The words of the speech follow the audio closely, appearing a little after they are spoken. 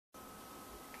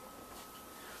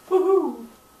Woohoo!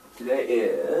 Today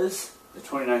is the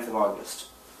 29th of August.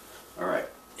 Alright,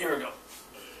 here we go.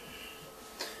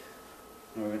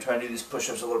 And we're going to try to do these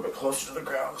push-ups a little bit closer to the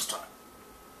ground this time.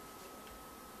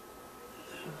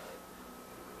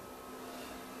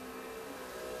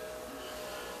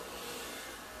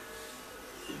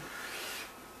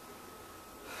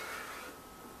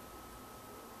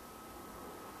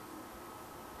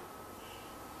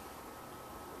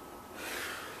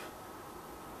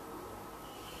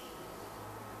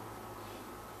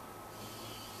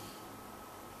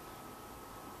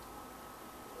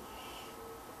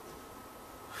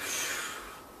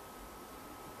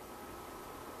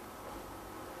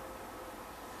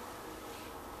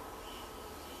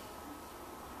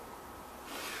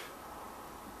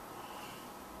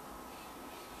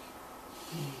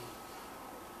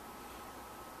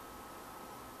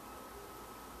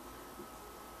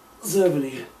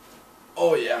 $70.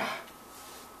 Oh yeah.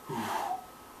 I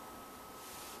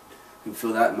can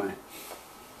feel that in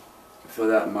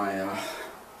my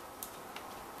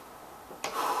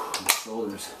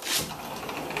shoulders.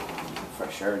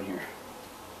 Fresh air in here.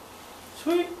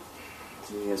 Sweet.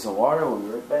 So you get some water, we'll be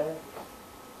right back.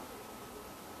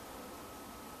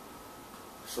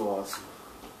 So awesome.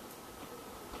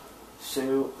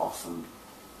 So awesome.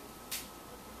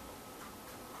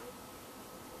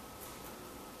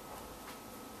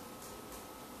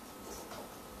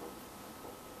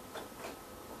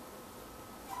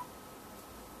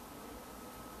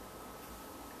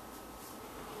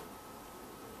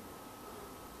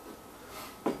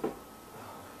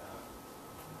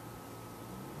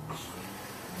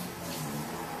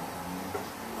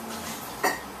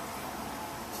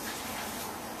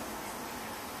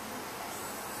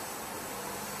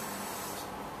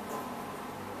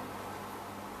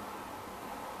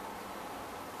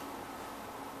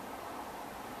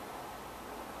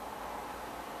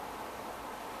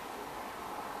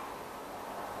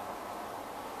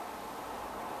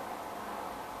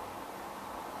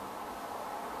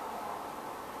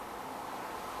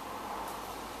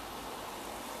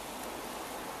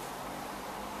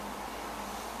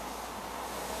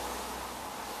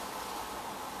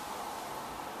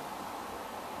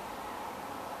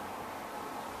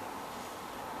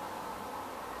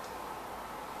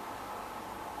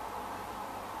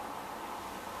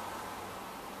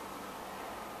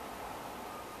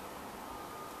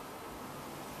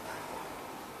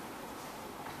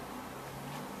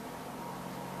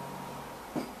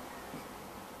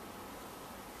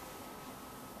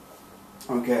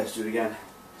 Okay, let's do it again.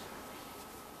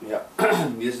 Yeah,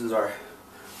 these are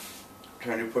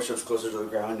trying to do push-ups closer to the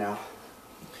ground now.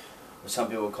 What some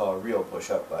people would call a real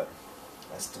push-up, but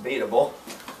that's debatable,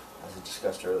 as I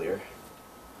discussed earlier.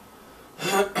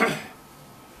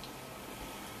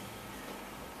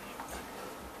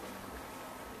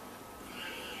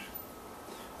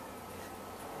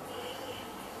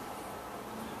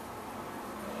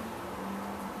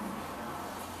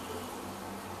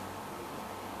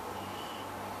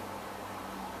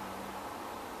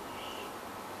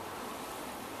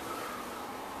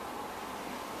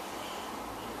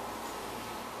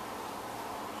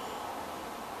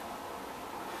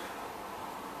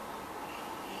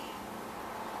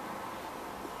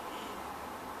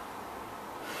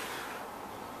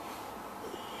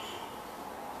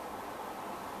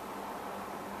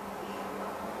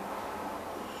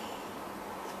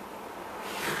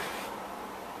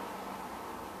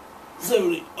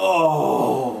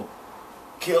 Oh,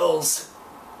 kills.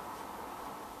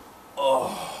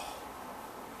 Oh,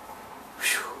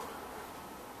 whew.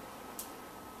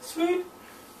 Sweet.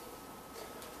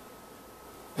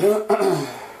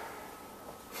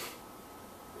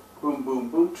 Boom, boom,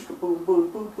 boom, chicka, boom,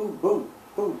 boom, boom, boom, boom,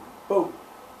 boom, boom.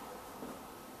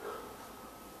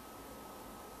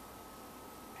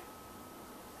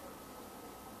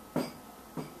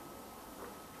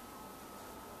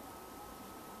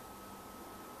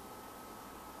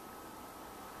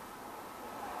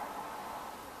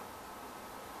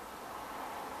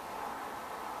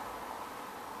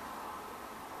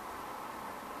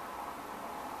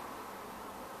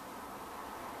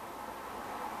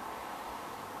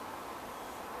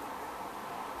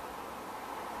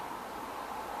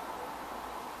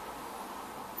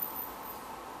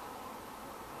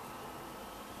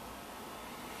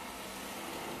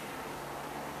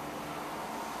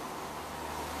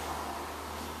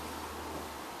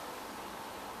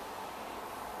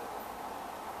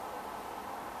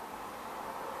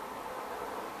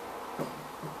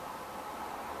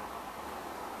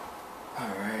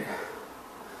 Alright.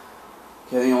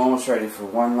 Okay, I think I'm almost ready for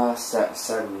one last set,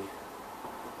 70.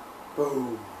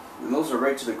 Boom. And those are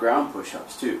right to the ground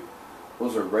push-ups too.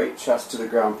 Those are right chest to the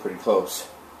ground, pretty close.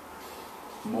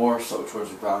 More so towards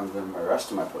the ground than the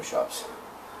rest of my push-ups.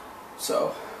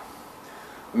 So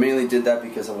I mainly did that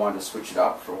because I wanted to switch it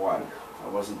up for one. I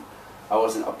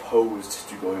wasn't opposed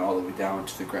to going all the way down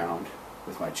to the ground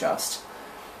with my chest.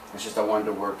 It's just I wanted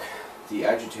to work the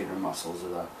agitator muscles, or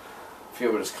the, I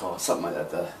forget what it's called, something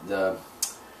like that, the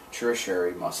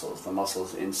tertiary muscles, the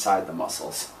muscles inside the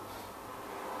muscles.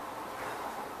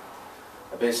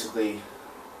 I basically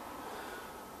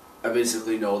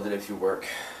know that if you work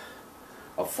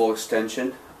a full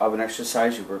extension of an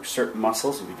exercise, you work certain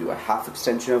muscles. If you do a half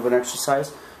extension of an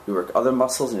exercise, you work other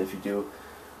muscles, and if you do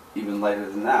even lighter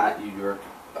than that, you work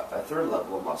a third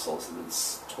level of muscles. And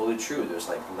it's totally true. There's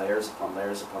like layers upon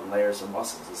layers upon layers of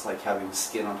muscles. It's like having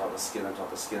skin on top of skin on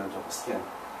top of skin on top of skin.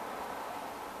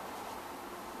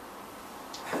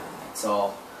 It's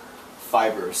all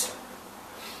fibers.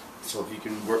 So if you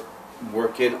can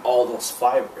work in all those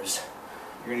fibers,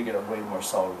 you're going to get a way more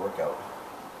solid workout.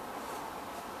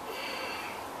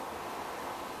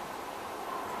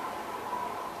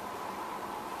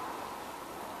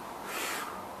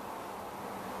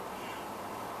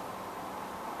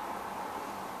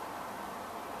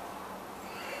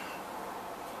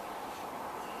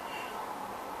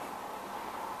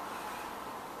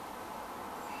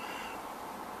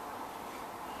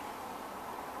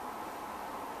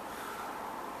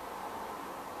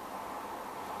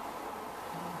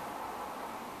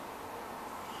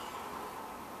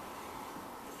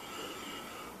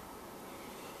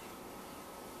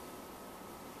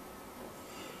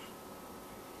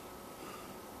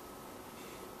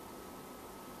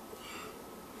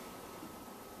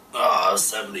 Oh,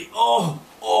 70.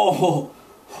 Oh,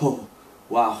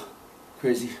 wow.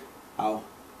 Crazy. Ow.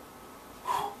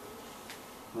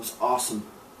 That was awesome.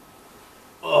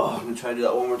 Oh, I'm going to try to do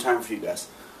that one more time for you guys.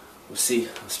 We'll see.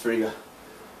 It's pretty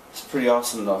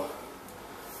awesome though.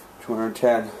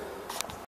 210.